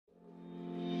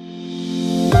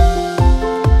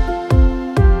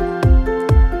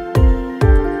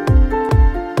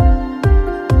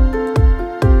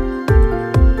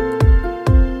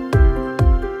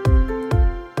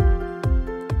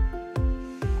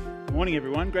Morning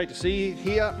everyone, great to see you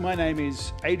here. My name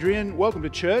is Adrian. Welcome to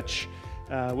church.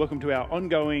 Welcome to our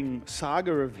ongoing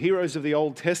saga of heroes of the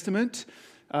Old Testament.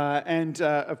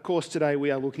 Of course today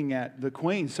we are looking at the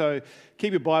Queen. So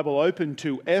keep your Bible open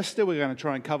to Esther. We're going to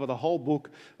try and cover the whole book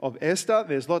of Esther.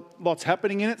 There's lots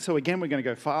happening in it. So again, we're going to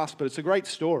go fast, but it's a great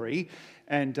story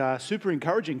and super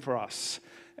encouraging for us.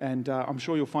 And I'm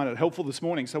sure you'll find it helpful this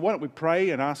morning. So why don't we pray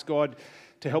and ask God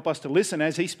to help us to listen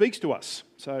as He speaks to us.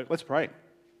 So let's pray.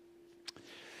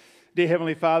 Dear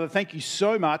Heavenly Father, thank you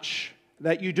so much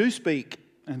that you do speak,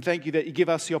 and thank you that you give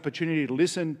us the opportunity to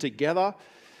listen together,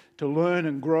 to learn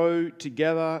and grow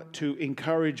together, to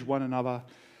encourage one another.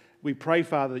 We pray,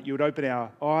 Father, that you would open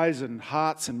our eyes and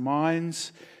hearts and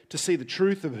minds to see the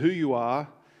truth of who you are,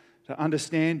 to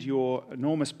understand your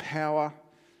enormous power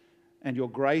and your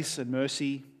grace and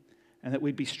mercy, and that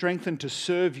we'd be strengthened to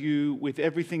serve you with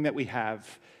everything that we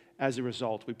have as a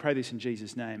result. We pray this in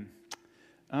Jesus' name.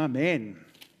 Amen.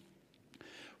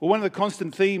 Well, one of the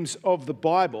constant themes of the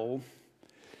Bible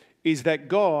is that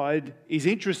God is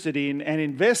interested in and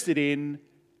invested in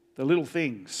the little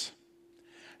things.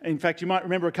 In fact, you might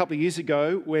remember a couple of years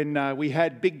ago when we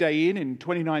had Big Day in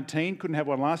 2019. Couldn't have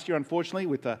one last year, unfortunately,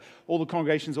 with all the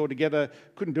congregations all together.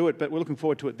 Couldn't do it, but we're looking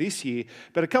forward to it this year.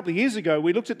 But a couple of years ago,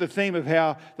 we looked at the theme of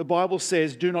how the Bible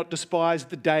says, do not despise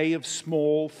the day of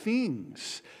small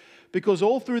things. Because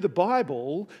all through the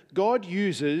Bible, God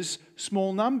uses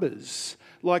small numbers.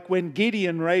 Like when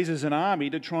Gideon raises an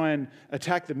army to try and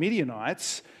attack the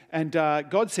Midianites, and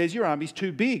God says, your army's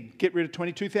too big, get rid of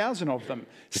 22,000 of them.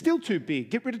 Still too big,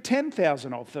 get rid of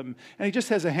 10,000 of them. And he just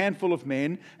has a handful of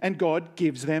men, and God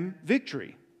gives them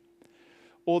victory.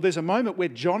 Or there's a moment where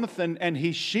Jonathan and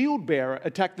his shield bearer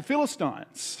attack the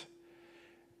Philistines,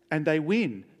 and they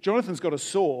win. Jonathan's got a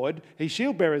sword, his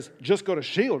shield bearer's just got a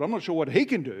shield. I'm not sure what he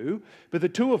can do, but the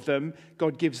two of them,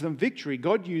 God gives them victory.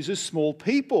 God uses small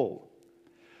people.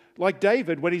 Like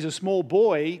David, when he's a small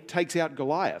boy, takes out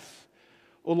Goliath.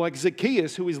 Or like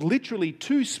Zacchaeus, who is literally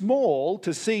too small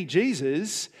to see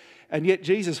Jesus, and yet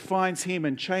Jesus finds him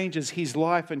and changes his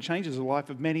life and changes the life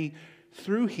of many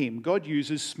through him. God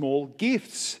uses small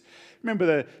gifts.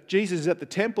 Remember, Jesus is at the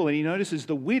temple and he notices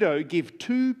the widow give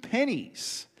 2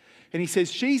 pennies. And he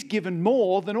says she's given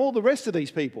more than all the rest of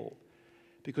these people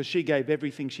because she gave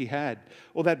everything she had.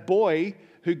 Or that boy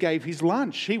who gave his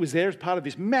lunch. He was there as part of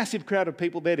this massive crowd of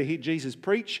people there to hear Jesus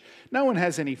preach. No one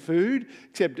has any food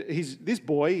except this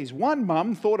boy. His one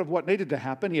mum thought of what needed to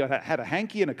happen. He had a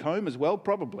hanky and a comb as well,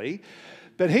 probably.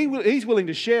 But he's willing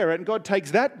to share it,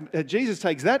 and Jesus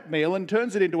takes that meal and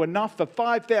turns it into enough for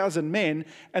 5,000 men,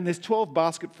 and there's 12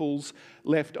 basketfuls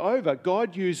left over.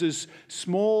 God uses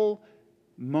small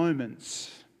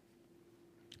moments.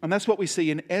 And that's what we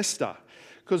see in Esther.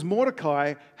 Because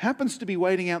Mordecai happens to be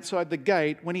waiting outside the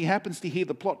gate when he happens to hear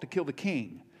the plot to kill the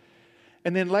king.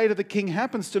 And then later the king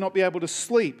happens to not be able to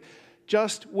sleep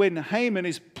just when Haman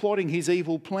is plotting his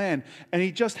evil plan. And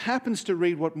he just happens to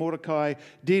read what Mordecai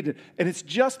did. And it's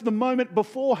just the moment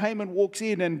before Haman walks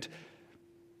in. And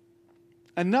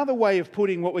another way of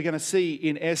putting what we're going to see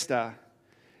in Esther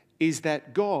is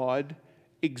that God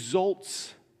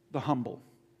exalts the humble.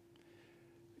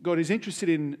 God is interested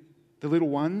in the little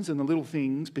ones and the little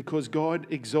things because God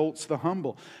exalts the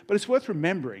humble. But it's worth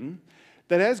remembering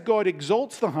that as God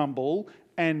exalts the humble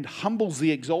and humbles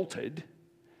the exalted,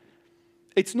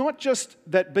 it's not just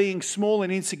that being small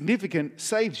and insignificant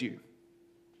saves you.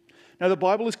 Now, the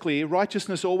Bible is clear,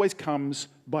 righteousness always comes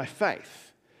by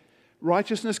faith.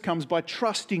 Righteousness comes by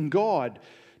trusting God,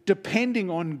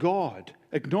 depending on God,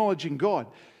 acknowledging God.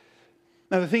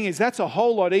 Now, the thing is, that's a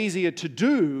whole lot easier to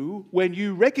do when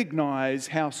you recognize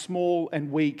how small and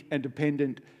weak and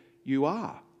dependent you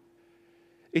are.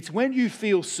 It's when you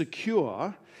feel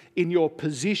secure in your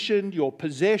position, your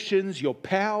possessions, your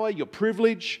power, your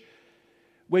privilege.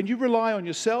 When you rely on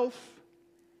yourself,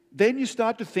 then you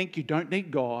start to think you don't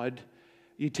need God.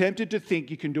 You're tempted to think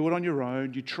you can do it on your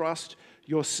own. You trust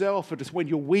yourself. It's when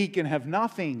you're weak and have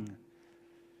nothing,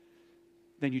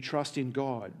 then you trust in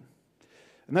God.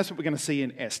 And that's what we're going to see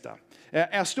in Esther.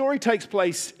 Our story takes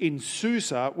place in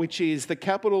Susa, which is the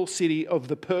capital city of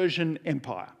the Persian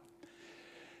Empire.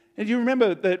 And you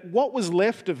remember that what was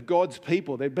left of God's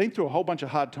people, they'd been through a whole bunch of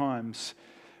hard times.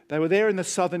 They were there in the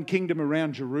southern kingdom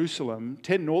around Jerusalem,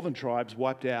 10 northern tribes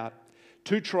wiped out,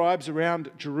 2 tribes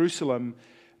around Jerusalem.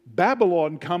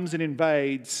 Babylon comes and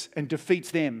invades and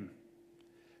defeats them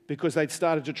because they'd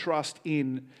started to trust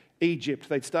in Egypt.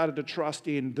 They'd started to trust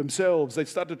in themselves. They'd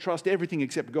started to trust everything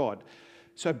except God.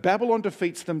 So Babylon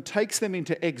defeats them, takes them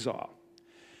into exile.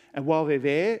 And while they're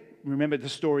there, remember the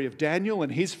story of Daniel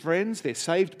and his friends. They're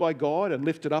saved by God and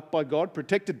lifted up by God,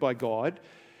 protected by God.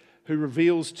 who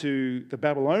reveals to the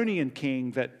Babylonian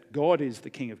king that God is the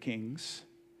King of Kings.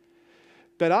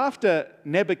 But after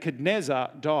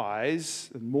Nebuchadnezzar dies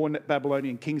and more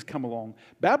Babylonian kings come along,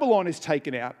 Babylon is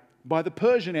taken out by the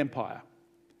Persian Empire.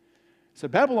 So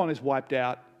Babylon is wiped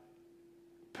out,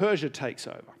 Persia takes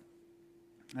over.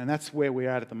 And that's where we're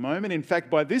at the moment. In fact,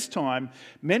 by this time,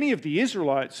 many of the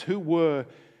Israelites who were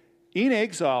in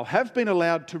exile have been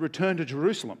allowed to return to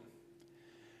Jerusalem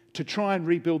to try and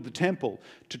rebuild the temple,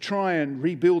 to try and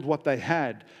rebuild what they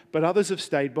had, but others have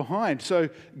stayed behind. So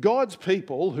God's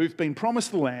people who've been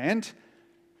promised the land,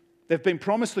 they've been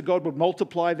promised that God would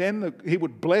multiply them, that He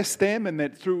would bless them, and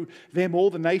that through them all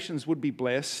the nations would be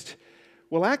blessed.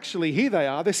 Well, actually, here they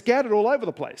are. They're scattered all over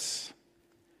the place.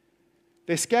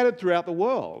 They're scattered throughout the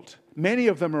world. Many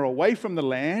of them are away from the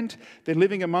land. They're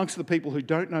living amongst the people who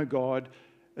don't know God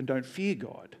and don't fear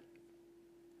God.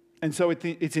 And so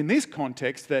it's in this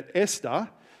context that Esther,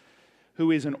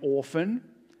 who is an orphan,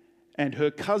 and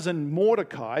her cousin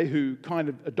Mordecai, who kind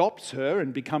of adopts her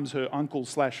and becomes her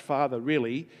uncle/father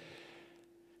really,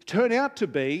 turn out to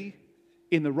be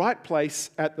in the right place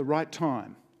at the right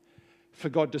time for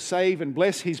God to save and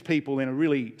bless His people in a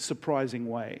really surprising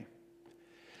way.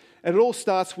 And it all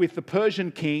starts with the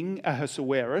Persian king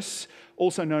Ahasuerus,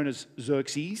 also known as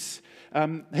Xerxes.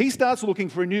 He starts looking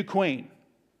for a new queen.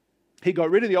 He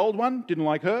got rid of the old one, didn't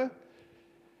like her.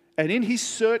 And in his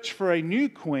search for a new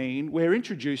queen, we're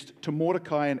introduced to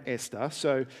Mordecai and Esther.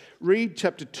 So read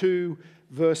chapter 2,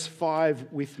 verse 5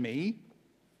 with me,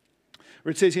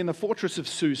 where it says, "In the fortress of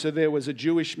Susa there was a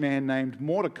Jewish man named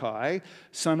Mordecai,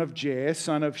 son of Jair,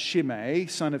 son of Shimei,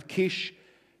 son of Kish,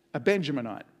 a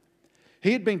Benjaminite.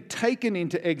 He had been taken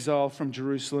into exile from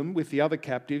Jerusalem with the other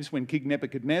captives when King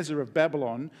Nebuchadnezzar of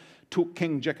Babylon took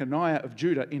King Jeconiah of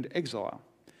Judah into exile.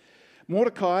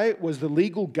 Mordecai was the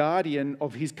legal guardian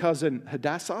of his cousin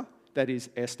Hadassah, that is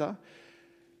Esther,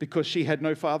 because she had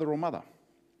no father or mother.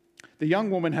 The young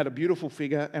woman had a beautiful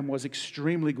figure and was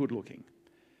extremely good looking.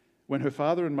 When her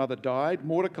father and mother died,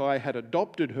 Mordecai had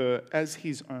adopted her as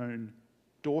his own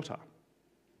daughter."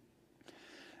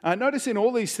 Notice in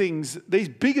all these things, these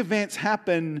big events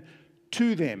happen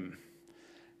to them.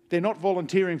 They're not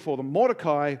volunteering for them.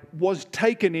 Mordecai was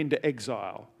taken into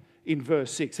exile in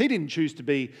verse 6. He didn't choose to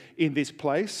be in this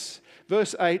place.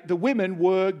 Verse 8, the women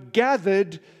were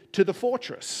gathered to the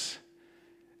fortress.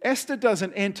 Esther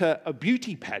doesn't enter a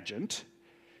beauty pageant.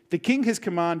 The king has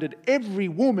commanded every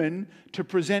woman to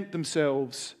present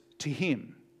themselves to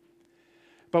him.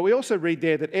 But we also read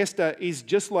there that Esther is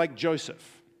just like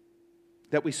Joseph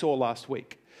that we saw last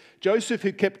week. Joseph,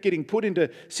 who kept getting put into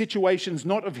situations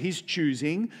not of his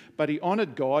choosing, but he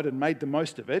honoured God and made the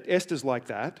most of it. Esther's like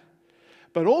that.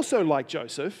 But also like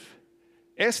Joseph,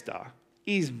 Esther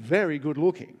is very good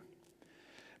looking.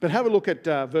 But have a look at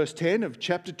verse 10 of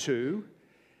chapter 2.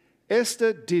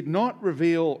 Esther did not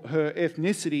reveal her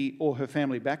ethnicity or her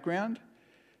family background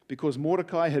because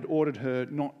Mordecai had ordered her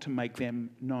not to make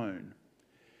them known.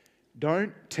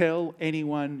 Don't tell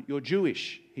anyone you're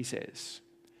Jewish, he says.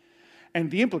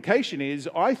 And the implication is,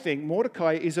 I think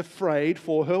Mordecai is afraid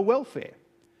for her welfare.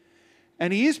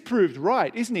 And he is proved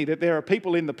right, isn't he, that there are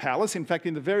people in the palace. In fact,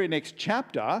 in the very next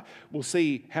chapter, we'll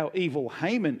see how evil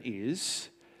Haman is.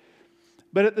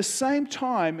 But at the same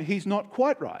time, he's not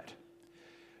quite right.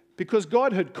 Because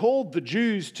God had called the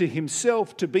Jews to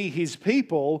himself to be his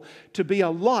people, to be a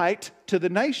light to the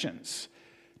nations,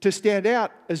 to stand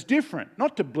out as different,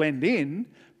 not to blend in,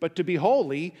 but to be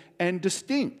holy and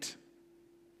distinct.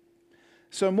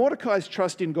 So Mordecai's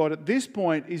trust in God at this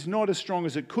point is not as strong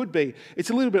as it could be. It's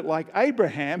a little bit like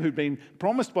Abraham, who'd been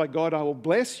promised by God, I will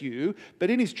bless you, but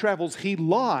in his travels he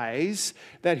lies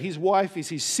that his wife is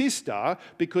his sister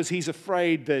because he's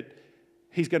afraid that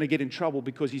he's going to get in trouble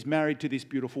because he's married to this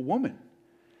beautiful woman.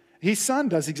 His son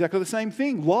does exactly the same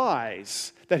thing,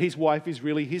 lies that his wife is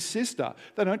really his sister.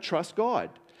 They don't trust God.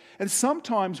 And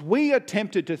sometimes we are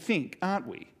tempted to think, aren't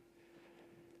we,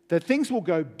 that things will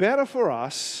go better for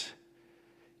us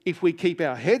if we keep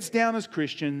our heads down as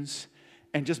Christians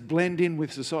and just blend in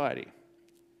with society.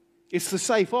 It's the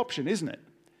safe option, isn't it?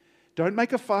 Don't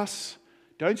make a fuss.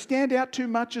 Don't stand out too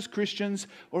much as Christians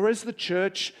or as the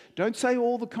church. Don't say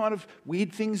all the kind of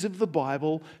weird things of the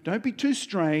Bible. Don't be too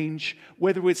strange,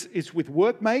 whether it's with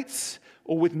workmates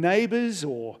or with neighbours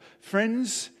or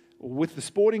friends or with the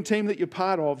sporting team that you're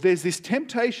part of. There's this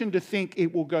temptation to think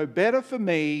it will go better for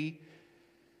me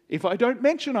if I don't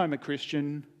mention I'm a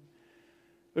Christian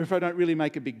or if I don't really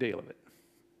make a big deal of it.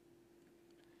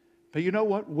 But you know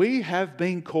what? We have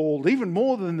been called, even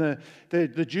more than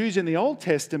the Jews in the Old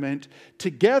Testament,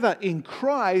 together in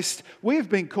Christ, we have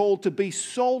been called to be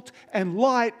salt and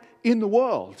light in the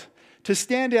world, to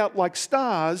stand out like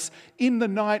stars in the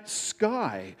night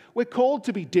sky. We're called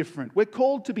to be different. We're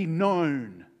called to be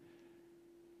known.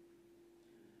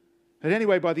 But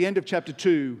anyway, by the end of chapter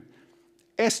 2,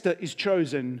 Esther is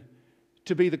chosen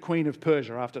to be the queen of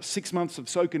Persia after 6 months of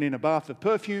soaking in a bath of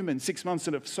perfume and 6 months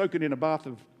of soaking in a bath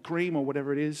of cream or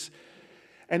whatever it is.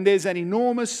 And there's an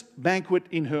enormous banquet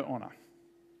in her honour.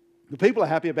 The people are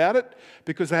happy about it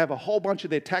because they have a whole bunch of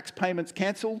their tax payments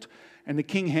cancelled and the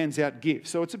king hands out gifts.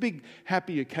 So it's a big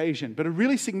happy occasion. But a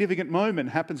really significant moment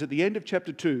happens at the end of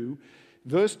chapter 2,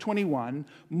 verse 21.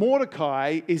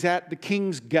 Mordecai is at the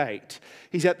king's gate.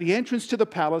 He's at the entrance to the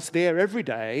palace there every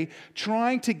day,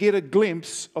 trying to get a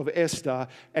glimpse of Esther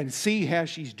and see how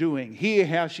she's doing, hear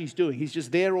how she's doing. He's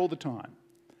just there all the time.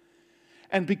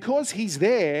 And because he's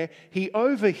there, he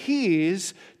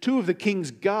overhears two of the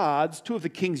king's guards, two of the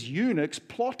king's eunuchs,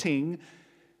 plotting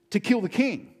to kill the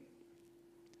king.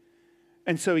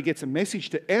 And so he gets a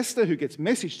message to Esther, who gets a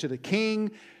message to the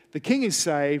king. The king is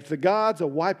saved, the guards are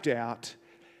wiped out,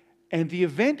 and the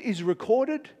event is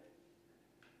recorded,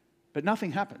 but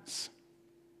nothing happens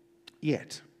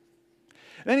yet.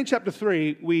 Then in chapter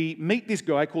 3, we meet this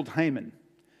guy called Haman.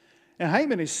 Now,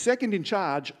 Haman is second in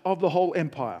charge of the whole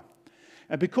empire.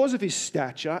 And because of his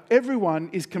stature, everyone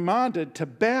is commanded to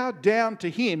bow down to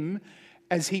him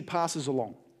as he passes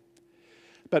along.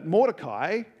 But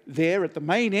Mordecai, there at the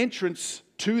main entrance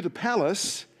to the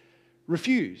palace,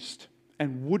 refused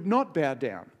and would not bow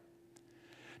down.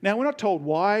 Now, we're not told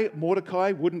why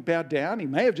Mordecai wouldn't bow down. He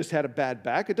may have just had a bad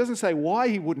back. It doesn't say why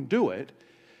he wouldn't do it.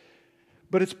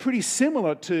 But it's pretty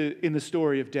similar to in the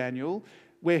story of Daniel,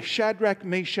 where Shadrach,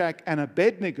 Meshach, and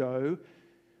Abednego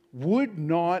would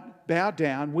not bow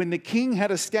down when the king had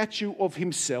a statue of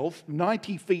himself,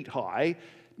 90 feet high,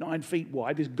 9 feet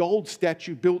wide, this gold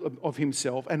statue built of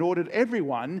himself, and ordered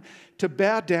everyone to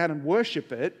bow down and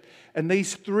worship it. And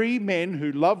these three men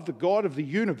who loved the God of the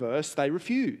universe, they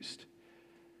refused.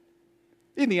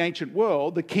 In the ancient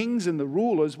world, the kings and the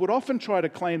rulers would often try to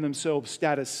claim themselves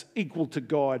status equal to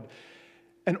God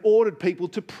and ordered people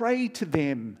to pray to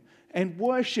them and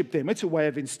worship them. It's a way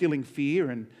of instilling fear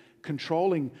and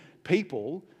controlling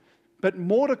people. But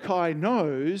Mordecai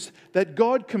knows that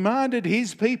God commanded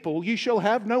his people, "You shall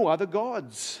have no other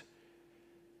gods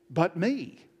but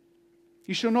me.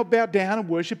 You shall not bow down and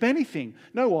worship anything.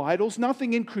 No idols,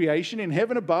 nothing in creation, in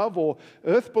heaven above or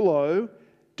earth below.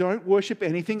 Don't worship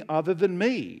anything other than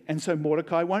me." And so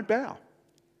Mordecai won't bow.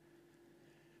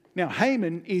 Now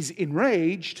Haman is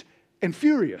enraged and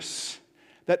furious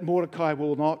that Mordecai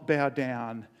will not bow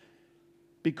down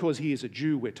because he is a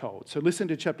Jew, we're told. So listen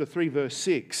to chapter 3, verse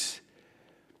 6.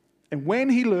 "And when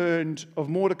he learned of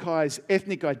Mordecai's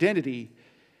ethnic identity,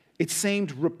 it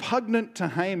seemed repugnant to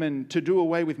Haman to do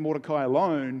away with Mordecai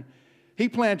alone. He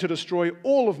planned to destroy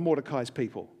all of Mordecai's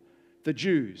people, the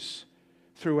Jews,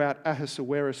 throughout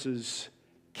Ahasuerus'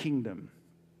 kingdom."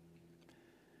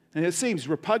 And it seems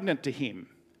repugnant to him,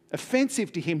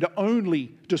 offensive to him to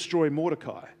only destroy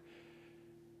Mordecai.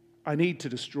 I need to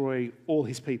destroy all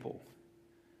his people.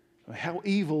 How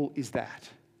evil is that?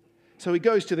 So he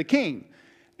goes to the king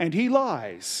and he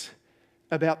lies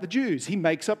about the Jews. He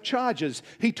makes up charges.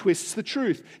 He twists the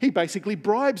truth. He basically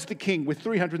bribes the king with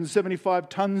 375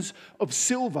 tons of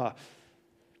silver.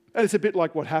 And it's a bit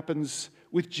like what happens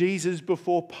with Jesus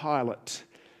before Pilate,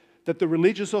 that the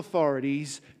religious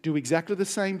authorities do exactly the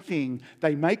same thing.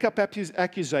 They make up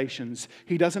accusations.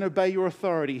 He doesn't obey your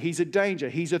authority. He's a danger.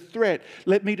 He's a threat.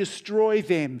 Let me destroy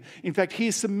them. In fact,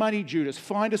 here's some money, Judas.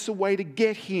 Find us a way to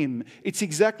get him. It's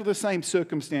exactly the same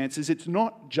circumstances. It's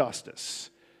not justice.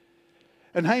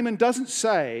 And Haman doesn't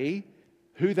say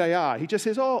who they are. He just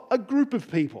says, "Oh, a group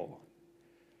of people."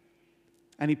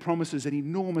 And he promises an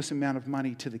enormous amount of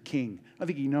money to the king. I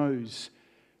think he knows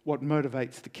what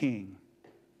motivates the king.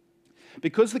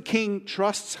 Because the king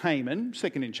trusts Haman,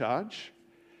 second in charge,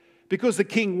 because the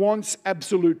king wants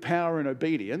absolute power and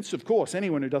obedience, of course,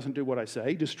 anyone who doesn't do what I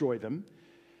say, destroy them,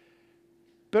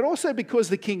 but also because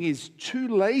the king is too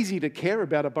lazy to care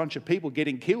about a bunch of people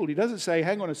getting killed. He doesn't say,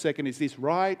 "Hang on a second, is this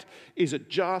right? Is it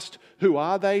just? Who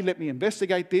are they? Let me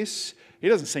investigate this." He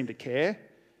doesn't seem to care.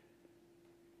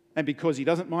 And because he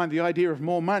doesn't mind the idea of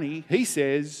more money, he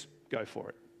says, "Go for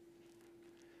it."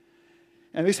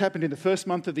 And this happened in the first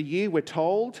month of the year, we're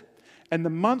told. And the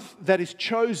month that is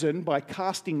chosen by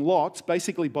casting lots,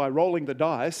 basically by rolling the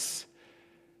dice,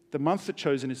 the month that's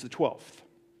chosen is the 12th.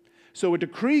 So a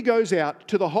decree goes out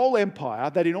to the whole empire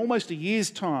that in almost a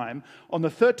year's time, on the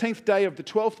 13th day of the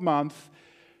 12th month,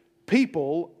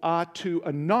 people are to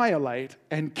annihilate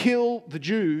and kill the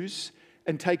Jews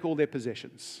and take all their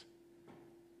possessions.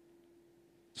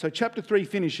 So chapter 3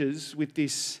 finishes with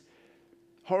this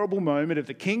horrible moment of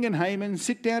the king and Haman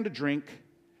sit down to drink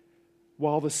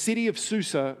while the city of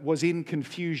Susa was in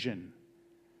confusion.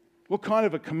 What kind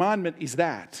of a commandment is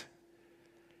that?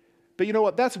 But you know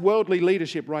what? That's worldly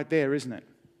leadership right there, isn't it?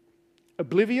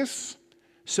 Oblivious,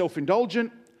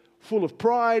 self-indulgent, full of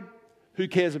pride. Who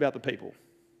cares about the people?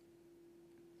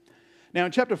 Now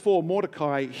in chapter 4,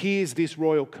 Mordecai hears this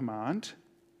royal command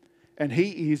and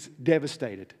he is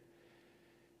devastated.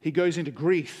 He goes into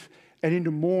grief and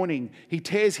into mourning. He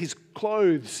tears his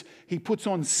clothes. He puts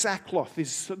on sackcloth,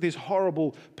 this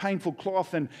horrible, painful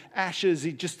cloth, and ashes.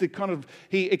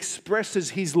 He expresses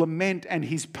his lament and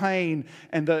his pain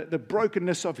and the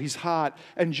brokenness of his heart.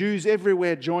 And Jews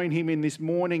everywhere join him in this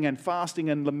mourning and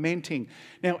fasting and lamenting.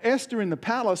 Now, Esther in the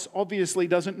palace obviously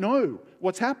doesn't know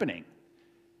what's happening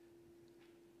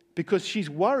because she's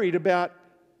worried about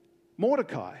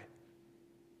Mordecai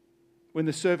when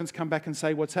the servants come back and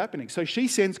say what's happening. So she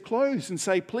sends clothes and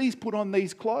say, please put on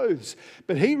these clothes.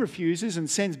 But he refuses and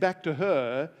sends back to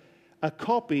her a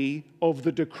copy of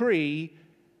the decree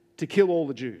to kill all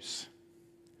the Jews.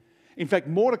 In fact,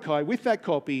 Mordecai, with that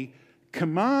copy,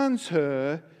 commands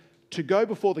her to go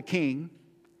before the king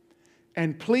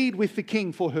and plead with the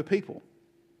king for her people.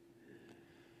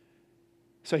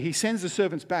 So he sends the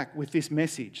servants back with this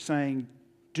message saying,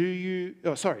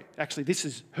 this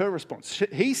is her response.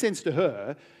 He sends to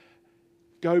her,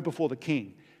 go before the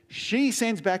king. She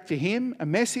sends back to him a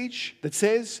message that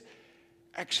says,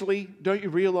 actually, don't you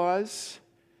realize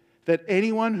that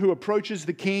anyone who approaches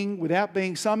the king without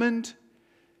being summoned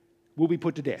will be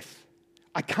put to death?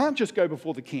 I can't just go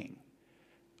before the king.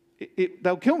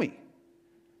 They'll kill me.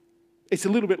 It's a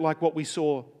little bit like what we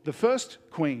saw the first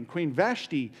queen, Queen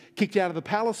Vashti, kicked out of the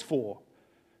palace for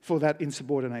that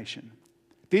insubordination.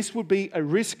 This would be a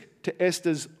risk to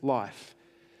Esther's life.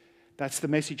 That's the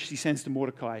message she sends to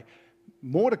Mordecai.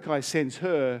 Mordecai sends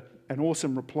her an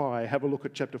awesome reply. Have a look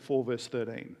at chapter 4, verse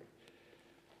 13.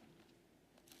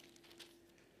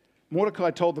 Mordecai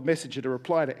told the messenger to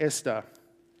reply to Esther,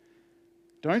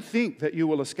 don't think that you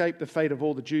will escape the fate of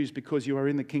all the Jews because you are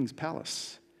in the king's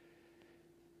palace.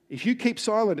 If you keep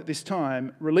silent at this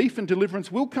time, relief and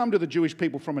deliverance will come to the Jewish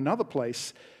people from another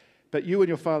place, but you and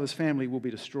your father's family will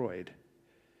be destroyed.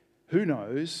 Who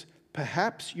knows,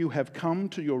 perhaps you have come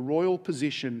to your royal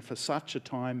position for such a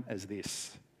time as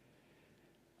this.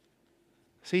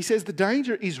 So he says the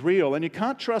danger is real, and you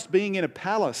can't trust being in a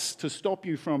palace to stop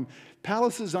you from...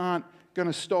 Palaces aren't going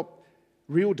to stop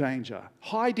real danger.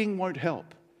 Hiding won't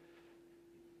help.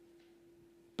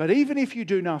 But even if you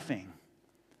do nothing,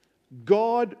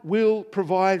 God will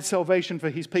provide salvation for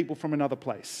his people from another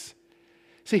place.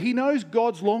 See, he knows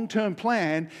God's long-term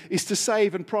plan is to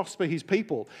save and prosper his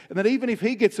people. And that even if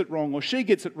he gets it wrong or she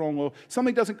gets it wrong or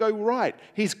something doesn't go right,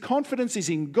 his confidence is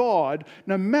in God.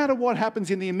 No matter what happens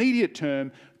in the immediate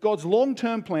term, God's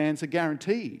long-term plans are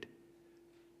guaranteed.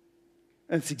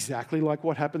 And it's exactly like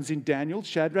what happens in Daniel.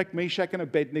 Shadrach, Meshach, and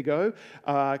Abednego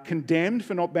are condemned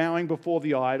for not bowing before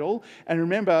the idol. And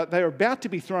remember, they're about to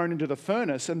be thrown into the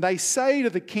furnace. And they say to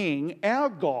the king, our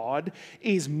God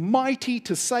is mighty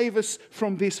to save us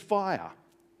from this fire.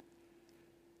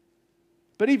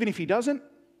 But even if he doesn't,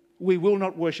 we will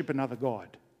not worship another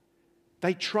God.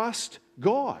 They trust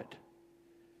God.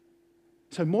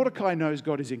 So Mordecai knows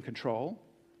God is in control.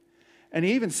 And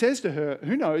he even says to her,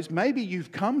 who knows, maybe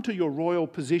you've come to your royal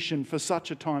position for such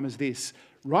a time as this.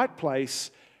 Right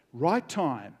place, right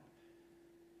time.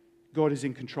 God is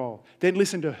in control. Then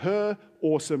listen to her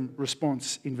awesome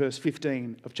response in verse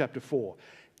 15 of chapter 4.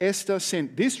 Esther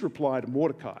sent this reply to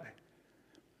Mordecai.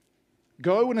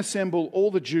 Go and assemble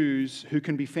all the Jews who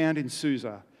can be found in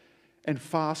Susa and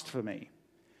fast for me.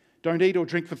 Don't eat or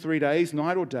drink for 3 days,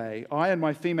 night or day. I and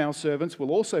my female servants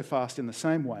will also fast in the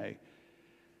same way.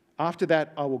 After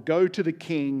that, I will go to the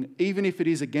king, even if it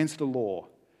is against the law.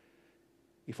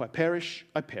 If I perish,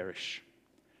 I perish.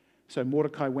 So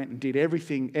Mordecai went and did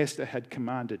everything Esther had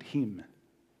commanded him.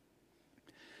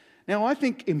 Now, I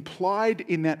think implied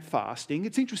in that fasting,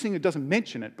 it's interesting it doesn't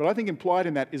mention it, but I think implied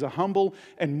in that is a humble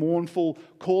and mournful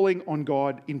calling on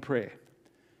God in prayer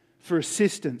for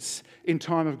assistance in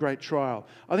time of great trial.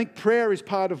 I think prayer is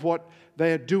part of what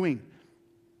they are doing.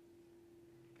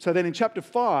 So then in chapter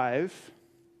 5...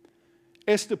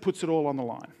 Esther puts it all on the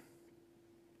line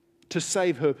to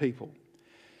save her people.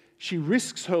 She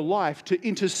risks her life to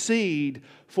intercede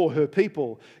for her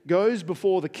people, goes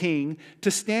before the king to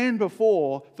stand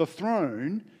before the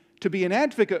throne to be an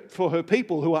advocate for her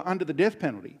people who are under the death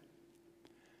penalty.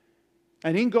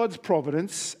 And in God's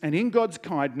providence and in God's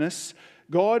kindness,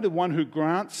 God, the one who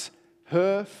grants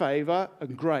her favor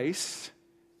and grace,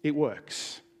 it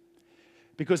works.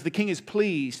 Because the king is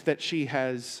pleased that she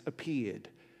has appeared.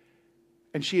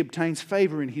 and she obtains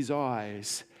favor in his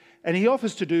eyes. And he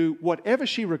offers to do whatever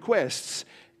she requests,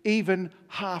 even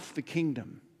half the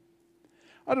kingdom.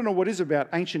 I don't know what it is about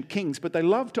ancient kings, but they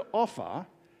love to offer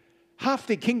half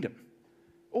their kingdom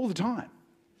all the time.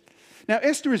 Now,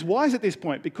 Esther is wise at this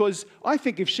point, because I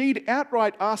think if she'd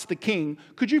outright asked the king,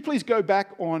 could you please go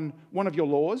back on one of your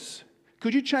laws?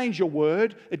 Could you change your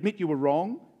word, admit you were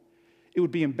wrong? It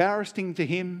would be embarrassing to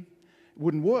him. It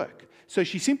wouldn't work. So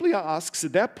she simply asks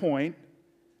at that point,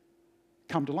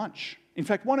 come to lunch. In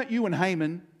fact, why don't you and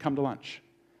Haman come to lunch?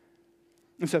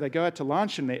 And so they go out to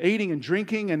lunch and they're eating and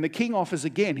drinking, and the king offers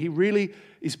again. He really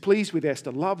is pleased with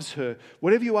Esther, loves her.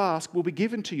 Whatever you ask will be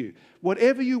given to you.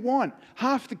 Whatever you want,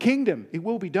 half the kingdom, it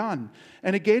will be done.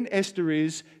 And again, Esther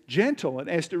is gentle and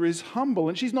Esther is humble,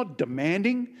 and she's not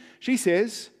demanding. She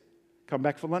says, come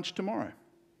back for lunch tomorrow,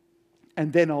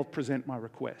 and then I'll present my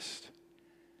request.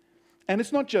 And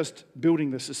it's not just building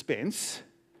the suspense,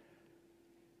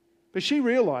 but she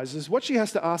realizes what she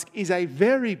has to ask is a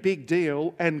very big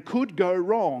deal and could go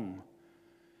wrong.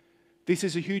 This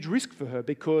is a huge risk for her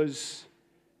because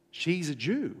she's a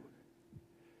Jew.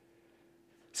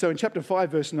 So in chapter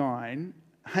 5, verse 9,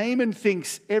 Haman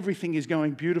thinks everything is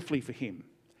going beautifully for him.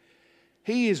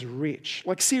 He is rich,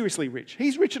 like seriously rich.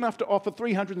 He's rich enough to offer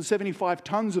 375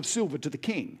 tons of silver to the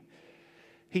king.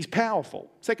 He's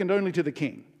powerful, second only to the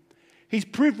king. He's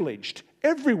privileged.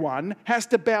 Everyone has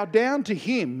to bow down to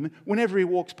him whenever he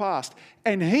walks past.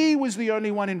 And he was the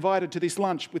only one invited to this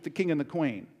lunch with the king and the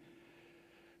queen.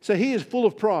 So he is full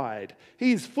of pride.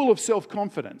 He is full of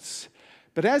self-confidence.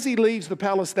 But as he leaves the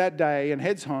palace that day and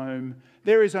heads home,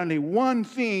 there is only one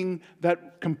thing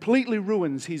that completely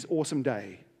ruins his awesome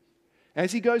day.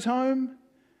 As he goes home,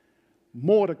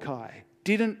 Mordecai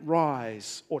didn't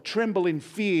rise or tremble in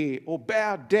fear or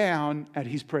bow down at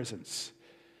his presence.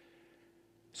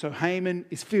 So Haman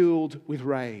is filled with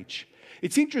rage.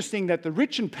 It's interesting that the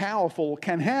rich and powerful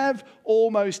can have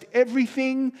almost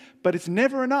everything, but it's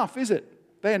never enough, is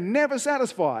it? They are never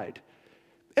satisfied.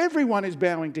 Everyone is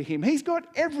bowing to him. He's got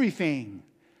everything.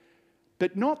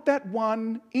 But not that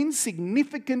one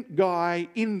insignificant guy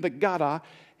in the gutter.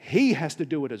 He has to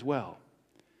do it as well.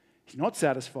 He's not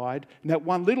satisfied, and that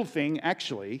one little thing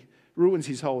actually ruins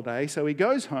his whole day. So he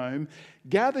goes home,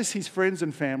 gathers his friends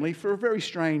and family for a very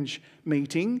strange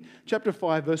meeting. Chapter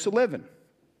 5, verse 11.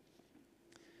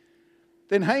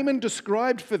 Then Haman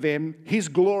described for them his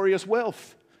glorious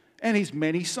wealth and his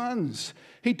many sons.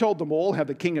 He told them all how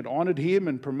the king had honored him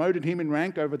and promoted him in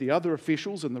rank over the other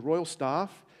officials and the royal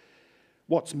staff.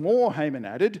 What's more, Haman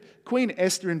added, Queen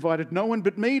Esther invited no one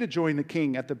but me to join the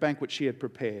king at the banquet she had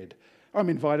prepared. I'm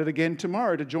invited again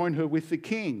tomorrow to join her with the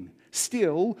king.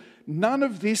 Still, none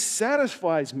of this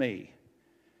satisfies me,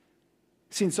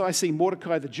 since I see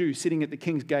Mordecai the Jew sitting at the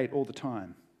king's gate all the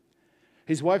time.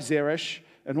 His wife Zeresh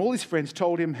and all his friends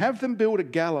told him, have them build a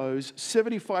gallows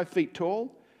 75 feet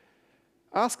tall.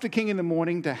 Ask the king in the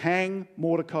morning to hang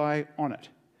Mordecai on it.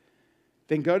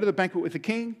 Then go to the banquet with the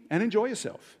king and enjoy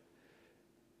yourself.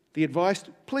 The advice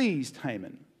pleased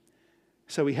Haman,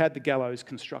 so he had the gallows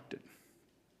constructed.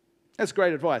 That's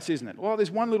great advice, isn't it? Well,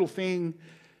 there's one little thing.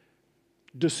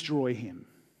 Destroy him.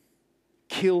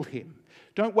 Kill him.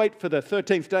 Don't wait for the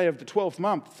 13th day of the 12th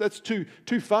month. That's too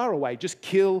far away. Just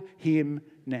kill him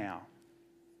now.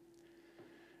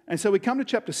 And so we come to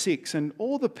chapter 6, and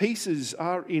all the pieces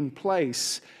are in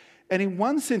place. And in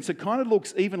one sense, it kind of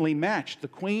looks evenly matched. The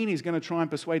queen is going to try and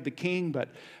persuade the king, but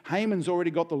Haman's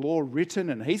already got the law written,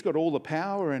 and he's got all the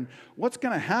power. And what's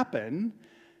going to happen?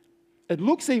 It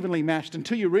looks evenly matched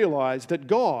until you realize that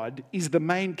God is the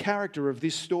main character of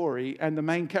this story and the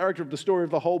main character of the story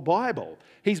of the whole Bible.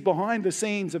 He's behind the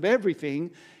scenes of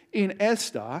everything in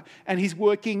Esther, and he's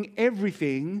working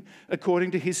everything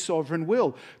according to his sovereign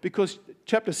will. Because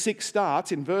chapter 6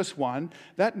 starts in verse 1,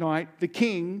 that night the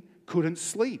king couldn't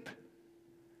sleep.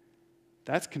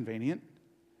 That's convenient.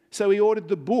 So he ordered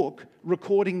the book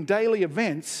recording daily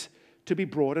events to be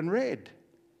brought and read.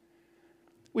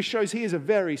 Which shows he is a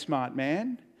very smart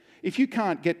man. If you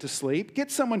can't get to sleep, get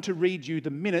someone to read you the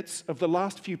minutes of the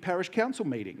last few parish council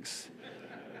meetings.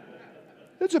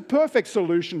 That's a perfect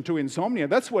solution to insomnia.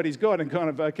 That's what he's got, and kind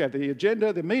of, okay, the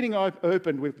agenda, the meeting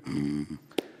opened with...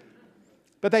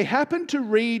 But they happened to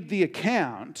read the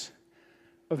account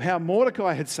of how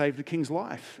Mordecai had saved the king's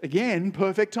life. Again,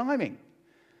 perfect timing.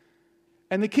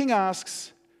 And the king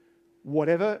asks,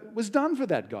 whatever was done for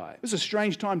that guy. It was a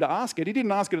strange time to ask it. He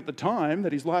didn't ask it at the time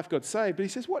that his life got saved, but he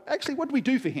says, what did we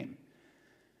do for him?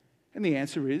 And the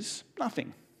answer is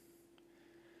nothing.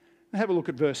 Now have a look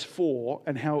at verse 4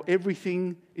 and how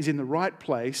everything is in the right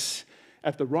place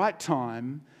at the right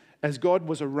time as God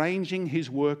was arranging his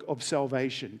work of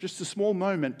salvation. Just a small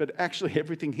moment, but actually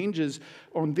everything hinges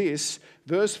on this.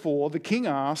 Verse 4, the king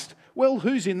asked, well,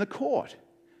 who's in the court?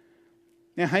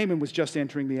 Now Haman was just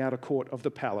entering the outer court of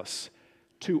the palace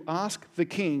to ask the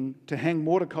king to hang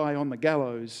Mordecai on the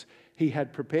gallows he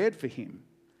had prepared for him.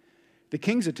 The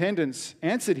king's attendants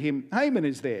answered him, Haman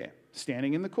is there,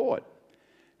 standing in the court.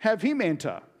 Have him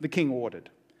enter, the king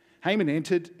ordered. Haman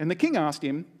entered, and the king asked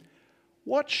him,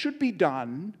 what should be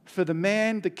done for the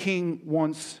man the king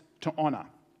wants to honor?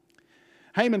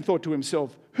 Haman thought to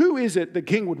himself, who is it the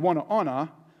king would want to honor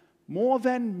more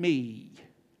than me?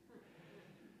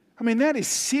 I mean, that is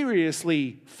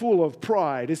seriously full of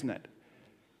pride, isn't it?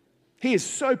 He is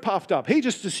so puffed up. He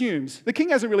just assumes. The king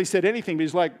hasn't really said anything, but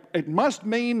he's like, it must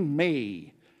mean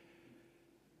me.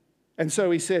 And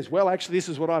so he says, well, actually, this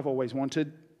is what I've always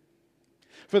wanted.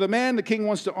 For the man the king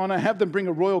wants to honor, have them bring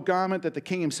a royal garment that the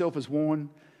king himself has worn,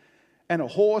 and a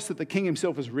horse that the king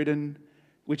himself has ridden,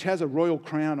 which has a royal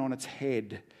crown on its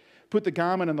head. Put the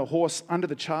garment and the horse under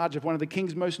the charge of one of the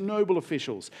king's most noble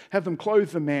officials. Have them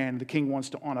clothe the man the king wants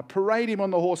to honor. Parade him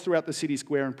on the horse throughout the city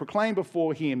square and proclaim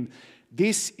before him,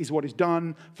 this is what is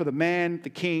done for the man the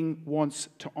king wants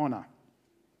to honor.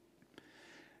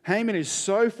 Haman is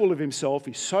so full of himself,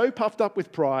 he's so puffed up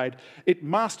with pride, it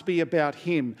must be about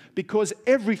him, because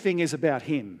everything is about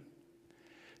him.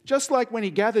 Just like when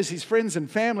he gathers his friends and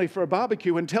family for a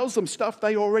barbecue and tells them stuff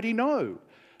they already know,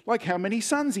 like how many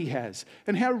sons he has,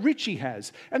 and how rich he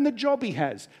has, and the job he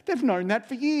has. They've known that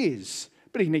for years,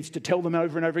 but he needs to tell them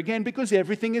over and over again because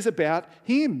everything is about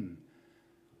him.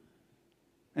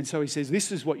 And so he says,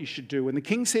 this is what you should do. And the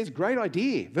king says, great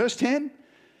idea. Verse 10,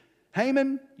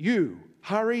 Haman, you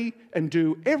hurry and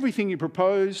do everything you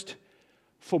proposed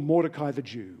for Mordecai the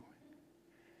Jew.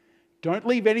 Don't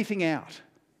leave anything out.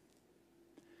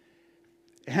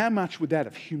 How much would that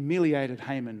have humiliated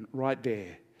Haman right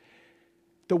there?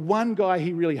 The one guy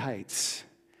he really hates,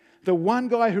 the one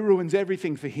guy who ruins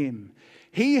everything for him,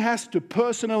 he has to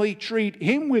personally treat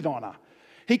him with honor.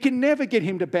 He can never get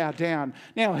him to bow down.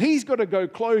 Now he's got to go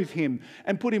clothe him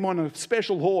and put him on a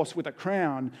special horse with a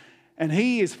crown, and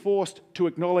he is forced to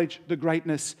acknowledge the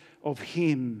greatness of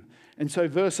him. And so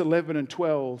verse 11 and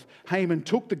 12, Haman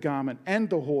took the garment and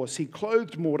the horse. He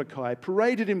clothed Mordecai,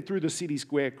 paraded him through the city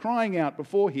square, crying out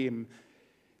before him,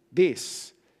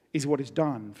 this is what is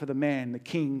done for the man the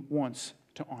king wants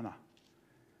to honor.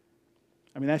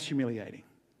 I mean, that's humiliating.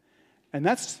 And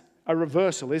that's a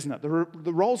reversal, isn't it?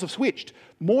 The roles have switched.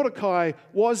 Mordecai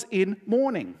was in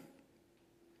mourning.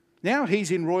 Now he's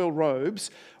in royal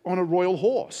robes on a royal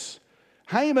horse.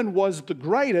 Haman was the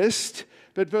greatest,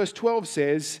 but verse 12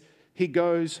 says he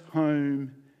goes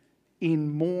home in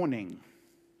mourning.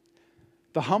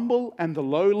 The humble and the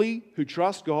lowly who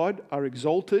trust God are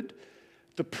exalted.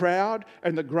 The proud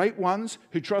and the great ones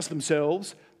who trust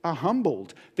themselves are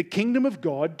humbled. The kingdom of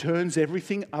God turns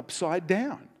everything upside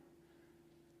down.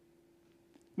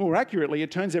 More accurately,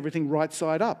 it turns everything right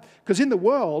side up. Because in the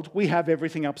world, we have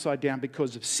everything upside down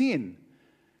because of sin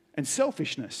and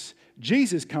selfishness.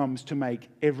 Jesus comes to make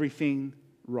everything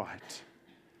right.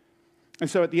 And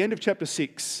so at the end of chapter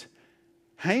 6,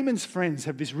 Haman's friends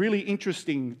have this really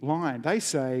interesting line. They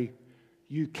say,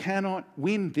 you cannot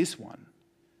win this one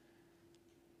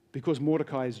because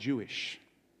Mordecai is Jewish.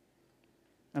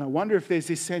 And I wonder if there's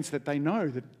this sense that they know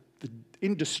that the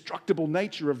indestructible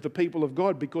nature of the people of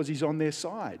God because he's on their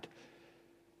side.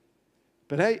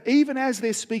 But even as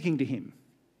they're speaking to him,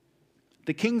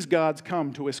 the king's guards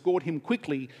come to escort him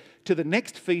quickly to the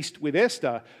next feast with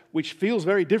Esther, which feels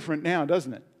very different now,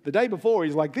 doesn't it? The day before,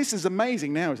 he's like, this is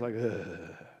amazing. Now he's like,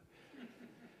 ugh.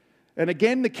 And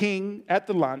again, the king at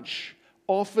the lunch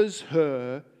offers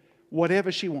her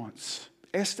whatever she wants.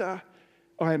 Esther,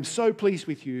 I am so pleased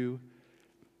with you.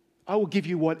 I will give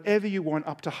you whatever you want,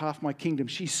 up to half my kingdom.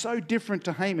 She's so different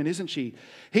to Haman, isn't she?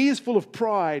 He is full of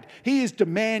pride. He is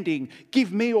demanding,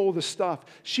 give me all the stuff.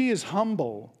 She is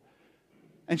humble.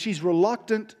 And she's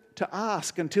reluctant to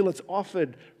ask until it's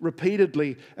offered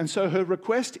repeatedly. And so her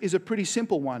request is a pretty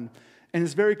simple one. And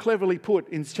it's very cleverly put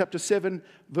in chapter 7,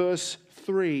 verse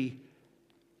 3.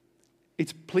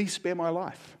 It's, please spare my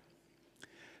life.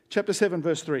 Chapter 7,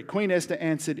 verse 3. Queen Esther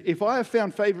answered, if I have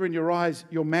found favor in your eyes,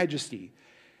 your majesty,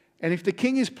 and if the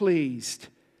king is pleased,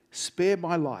 spare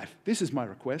my life. This is my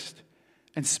request.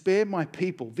 And spare my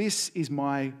people. This is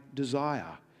my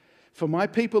desire. For my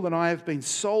people and I have been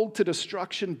sold to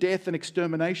destruction, death, and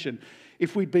extermination.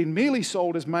 If we'd been merely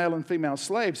sold as male and female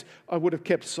slaves, I would have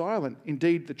kept silent.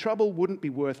 Indeed, the trouble wouldn't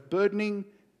be worth burdening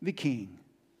the king.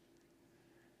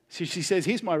 So she says,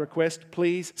 here's my request.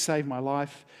 Please save my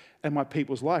life. and my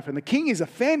people's life. And the king is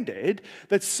offended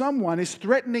that someone is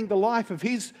threatening the life of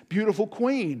his beautiful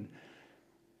queen,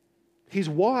 his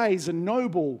wise and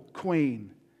noble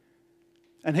queen.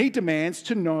 And he demands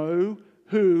to know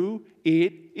who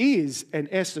it is. And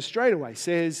Esther straight away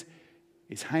says,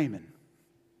 it's Haman.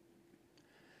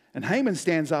 And Haman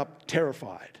stands up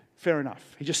terrified. Fair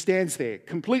enough. He just stands there,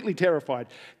 completely terrified.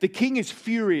 The king is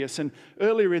furious, and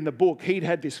earlier in the book, he'd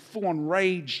had this full-on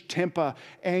rage, temper,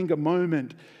 anger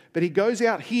moment. But he goes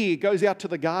out to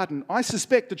the garden, I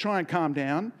suspect to try and calm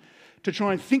down, to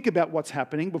try and think about what's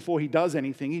happening before he does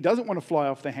anything. He doesn't want to fly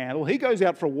off the handle. He goes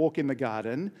out for a walk in the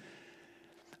garden.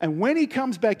 And when he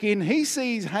comes back in, he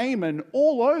sees Haman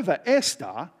all over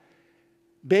Esther,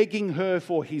 begging her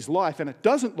for his life, and it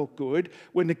doesn't look good.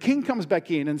 When the king comes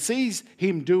back in and sees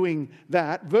him doing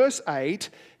that, verse 8,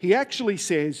 he actually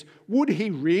says, would he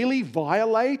really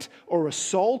violate or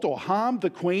assault or harm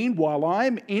the queen while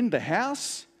I'm in the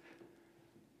house?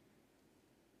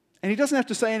 And he doesn't have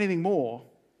to say anything more.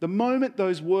 The moment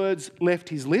those words left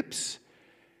his lips,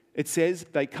 it says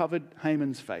they covered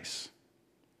Haman's face.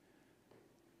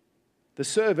 The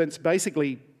servants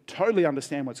basically totally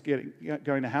understand what's going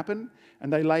to happen,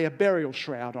 and they lay a burial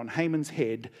shroud on Haman's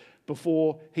head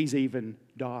before he's even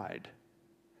died.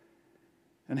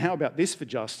 And how about this for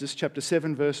justice? Chapter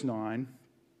 7, verse 9,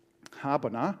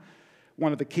 Harbonah,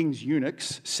 one of the king's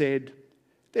eunuchs, said,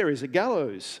 there is a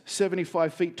gallows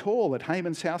 75 feet tall at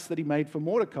Haman's house that he made for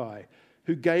Mordecai,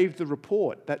 who gave the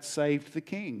report that saved the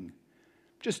king.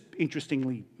 Just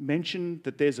interestingly mentioned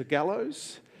that there's a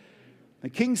gallows. The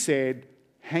king said,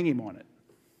 hang him on it.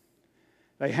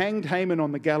 They hanged Haman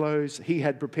on the gallows he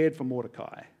had prepared for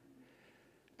Mordecai.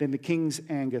 Then the king's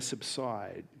anger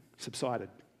subsided.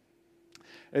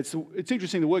 It's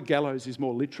interesting, the word gallows is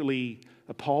more literally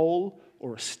a pole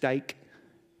or a stake.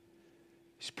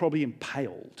 He's probably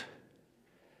impaled.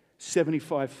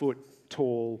 75 foot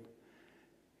tall.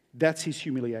 That's his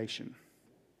humiliation.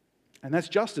 And that's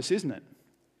justice, isn't it?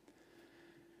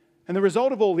 And the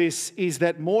result of all this is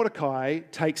that Mordecai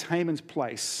takes Haman's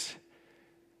place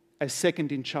as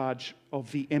second in charge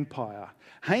of the empire.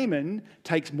 Haman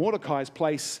takes Mordecai's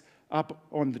place up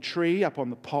on the tree, up on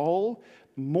the pole.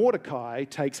 Mordecai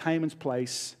takes Haman's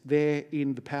place there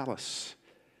in the palace.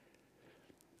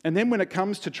 And then when it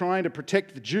comes to trying to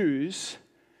protect the Jews,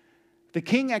 the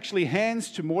king actually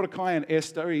hands to Mordecai and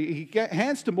Esther, he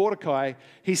hands to Mordecai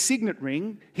his signet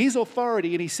ring, his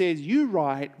authority, and he says, you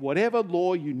write whatever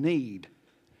law you need,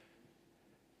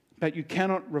 but you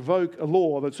cannot revoke a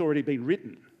law that's already been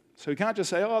written. So you can't just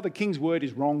say, oh, the king's word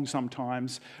is wrong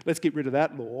sometimes, let's get rid of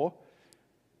that law.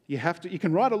 You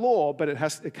can write a law, but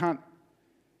it can't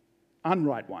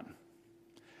unwrite one.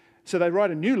 So they write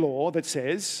a new law that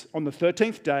says, on the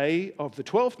 13th day of the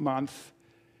 12th month,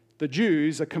 the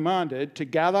Jews are commanded to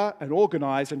gather and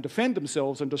organize and defend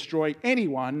themselves and destroy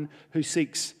anyone who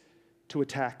seeks to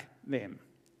attack them.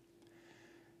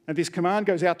 And this command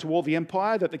goes out to all the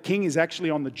empire that the king is actually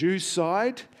on the Jews'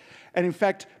 side. And in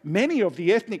fact, many of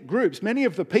the ethnic groups, many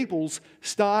of the peoples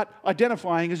start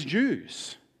identifying as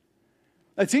Jews.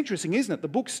 It's interesting, isn't it? The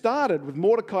book started with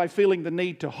Mordecai feeling the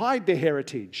need to hide their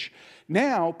heritage.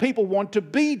 Now people want to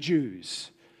be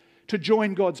Jews, to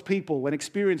join God's people and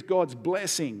experience God's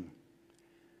blessing.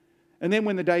 And then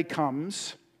when the day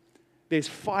comes, there's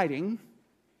fighting,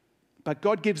 but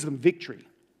God gives them victory.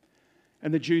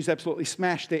 And the Jews absolutely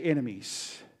smash their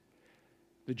enemies.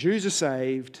 The Jews are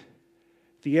saved,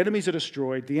 the enemies are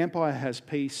destroyed, the empire has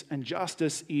peace, and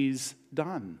justice is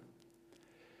done.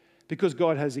 Because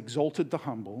God has exalted the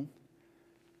humble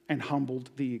and humbled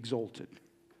the exalted.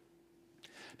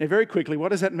 Now, very quickly, what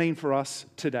does that mean for us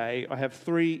today? I have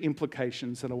 3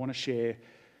 implications that I want to share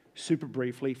super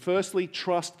briefly. Firstly,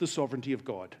 trust the sovereignty of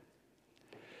God.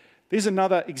 There's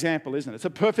another example, isn't it? It's a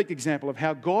perfect example of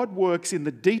how God works in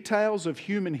the details of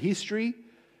human history,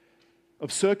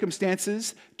 of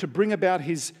circumstances, to bring about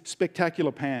his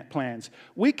spectacular plans.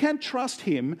 We can trust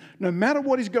him no matter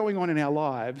what is going on in our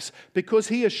lives, because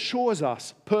he assures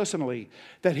us personally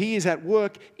that he is at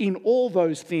work in all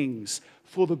those things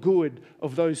for the good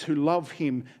of those who love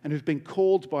him and who've been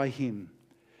called by him.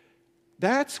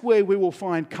 That's where we will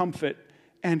find comfort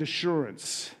and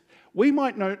assurance. We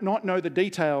might not know the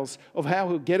details of how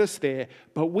he'll get us there,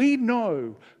 but we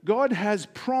know God has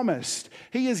promised,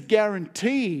 he has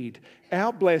guaranteed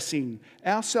our blessing,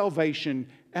 our salvation,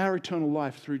 our eternal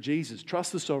life through Jesus.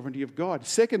 Trust the sovereignty of God.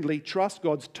 Secondly, trust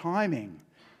God's timing.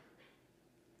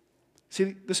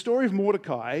 See, the story of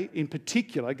Mordecai in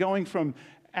particular, going from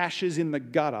ashes in the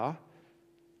gutter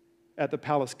at the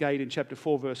palace gate in chapter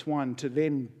 4, verse 1, to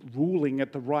then ruling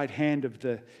at the right hand of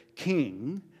the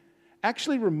king,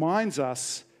 actually reminds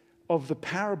us of the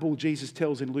parable Jesus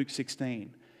tells in Luke 16. Do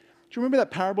you remember that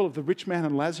parable of the rich man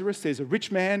and Lazarus? There's a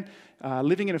rich man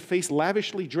living in a feast,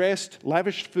 lavishly dressed,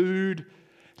 lavish food.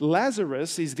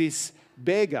 Lazarus is this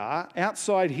beggar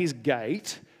outside his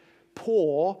gate,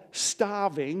 poor,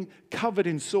 starving, covered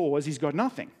in sores. He's got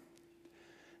nothing.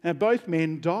 Now, both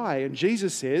men die, and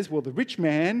Jesus says, well, the rich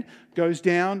man goes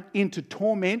down into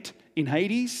torment in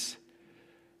Hades,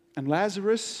 and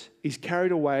Lazarus is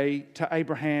carried away to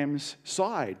Abraham's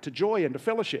side, to joy and to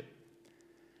fellowship.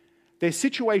 Their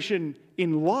situation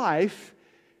in life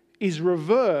is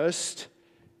reversed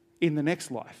in the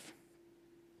next life.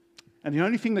 And the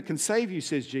only thing that can save you,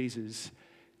 says Jesus,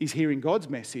 is hearing God's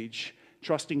message,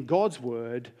 trusting God's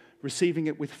word, receiving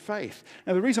it with faith.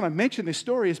 Now, the reason I mention this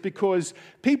story is because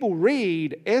people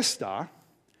read Esther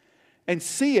and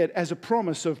see it as a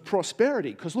promise of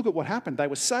prosperity. Because look at what happened. They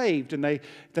were saved and they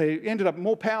ended up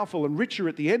more powerful and richer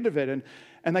at the end of it.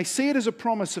 And they see it as a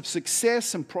promise of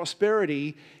success and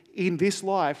prosperity in this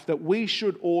life that we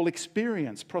should all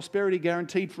experience. Prosperity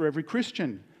guaranteed for every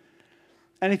Christian.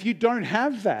 And if you don't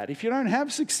have that, if you don't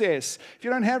have success, if you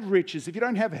don't have riches, if you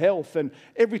don't have health and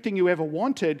everything you ever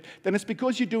wanted, then it's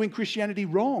because you're doing Christianity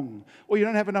wrong, or you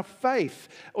don't have enough faith,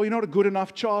 or you're not a good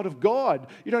enough child of God.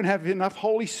 You don't have enough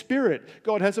Holy Spirit.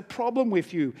 God has a problem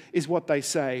with you, is what they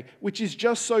say, which is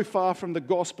just so far from the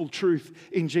gospel truth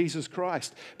in Jesus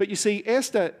Christ. But you see,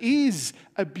 Esther is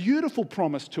a beautiful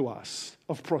promise to us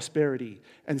of prosperity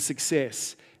and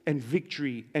success and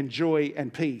victory and joy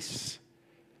and peace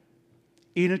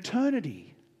in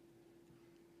eternity.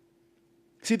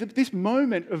 See, this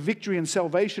moment of victory and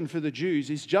salvation for the Jews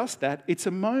is just that. It's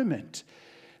a moment.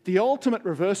 The ultimate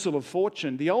reversal of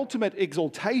fortune, the ultimate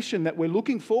exaltation that we're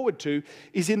looking forward to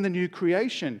is in the new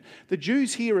creation. The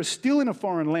Jews here are still in a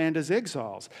foreign land as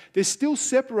exiles. They're still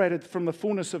separated from the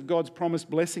fullness of God's promised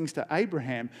blessings to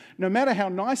Abraham. No matter how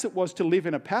nice it was to live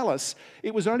in a palace,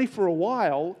 it was only for a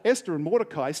while. Esther and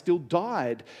Mordecai still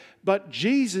died. But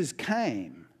Jesus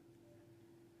came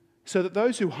so that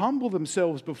those who humble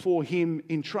themselves before him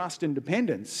in trust and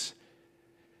dependence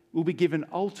will be given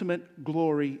ultimate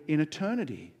glory in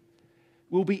eternity.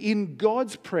 We'll be in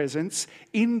God's presence,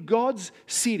 in God's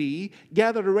city,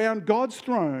 gathered around God's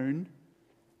throne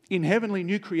in heavenly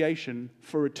new creation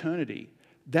for eternity.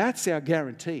 That's our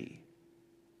guarantee.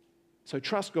 So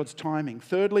trust God's timing.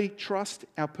 Thirdly, trust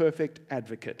our perfect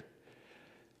advocate.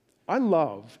 I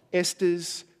love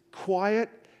Esther's quiet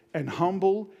and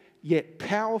humble yet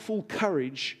powerful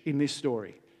courage in this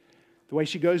story. The way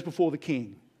she goes before the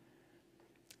king.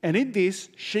 And in this,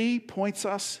 she points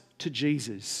us to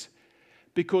Jesus.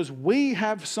 Because we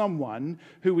have someone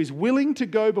who is willing to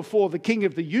go before the King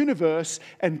of the universe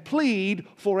and plead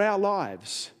for our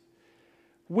lives.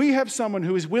 We have someone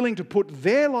who is willing to put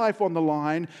their life on the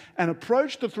line and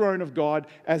approach the throne of God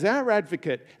as our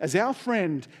advocate, as our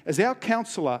friend, as our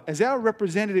counselor, as our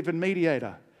representative and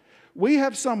mediator. We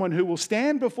have someone who will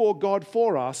stand before God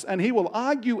for us, and he will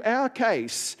argue our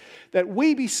case that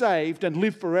we be saved and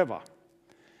live forever.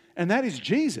 And that is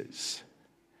Jesus.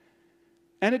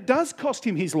 And it does cost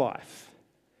him his life,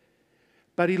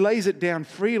 but he lays it down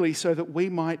freely so that we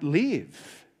might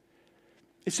live.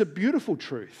 It's a beautiful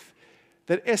truth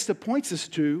that Esther points us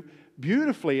to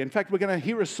beautifully. In fact, we're going to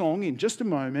hear a song in just a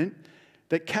moment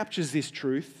that captures this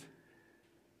truth.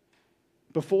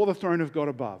 Before the throne of God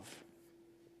above.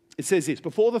 It says this,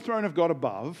 before the throne of God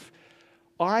above,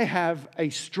 I have a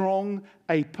strong,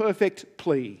 a perfect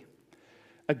plea.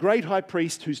 A great high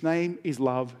priest whose name is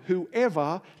love,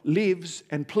 whoever lives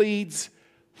and pleads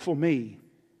for me.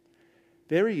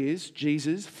 There he is,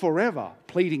 Jesus, forever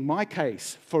pleading my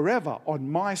case, forever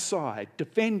on my side,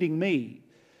 defending me.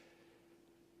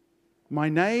 My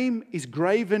name is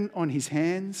graven on his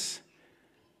hands.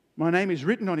 My name is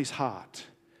written on his heart.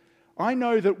 I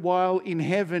know that while in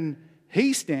heaven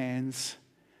he stands,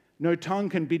 no tongue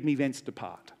can bid me thence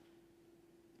depart.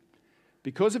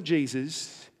 Because of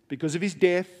Jesus, because of his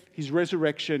death, his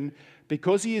resurrection,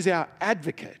 because he is our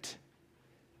advocate,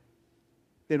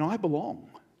 then I belong.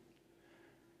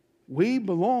 We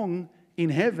belong in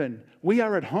heaven. We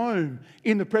are at home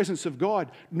in the presence of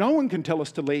God. No one can tell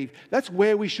us to leave. That's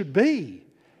where we should be,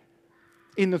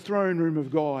 in the throne room of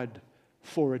God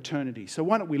for eternity. So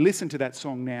why don't we listen to that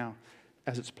song now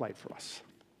as it's played for us.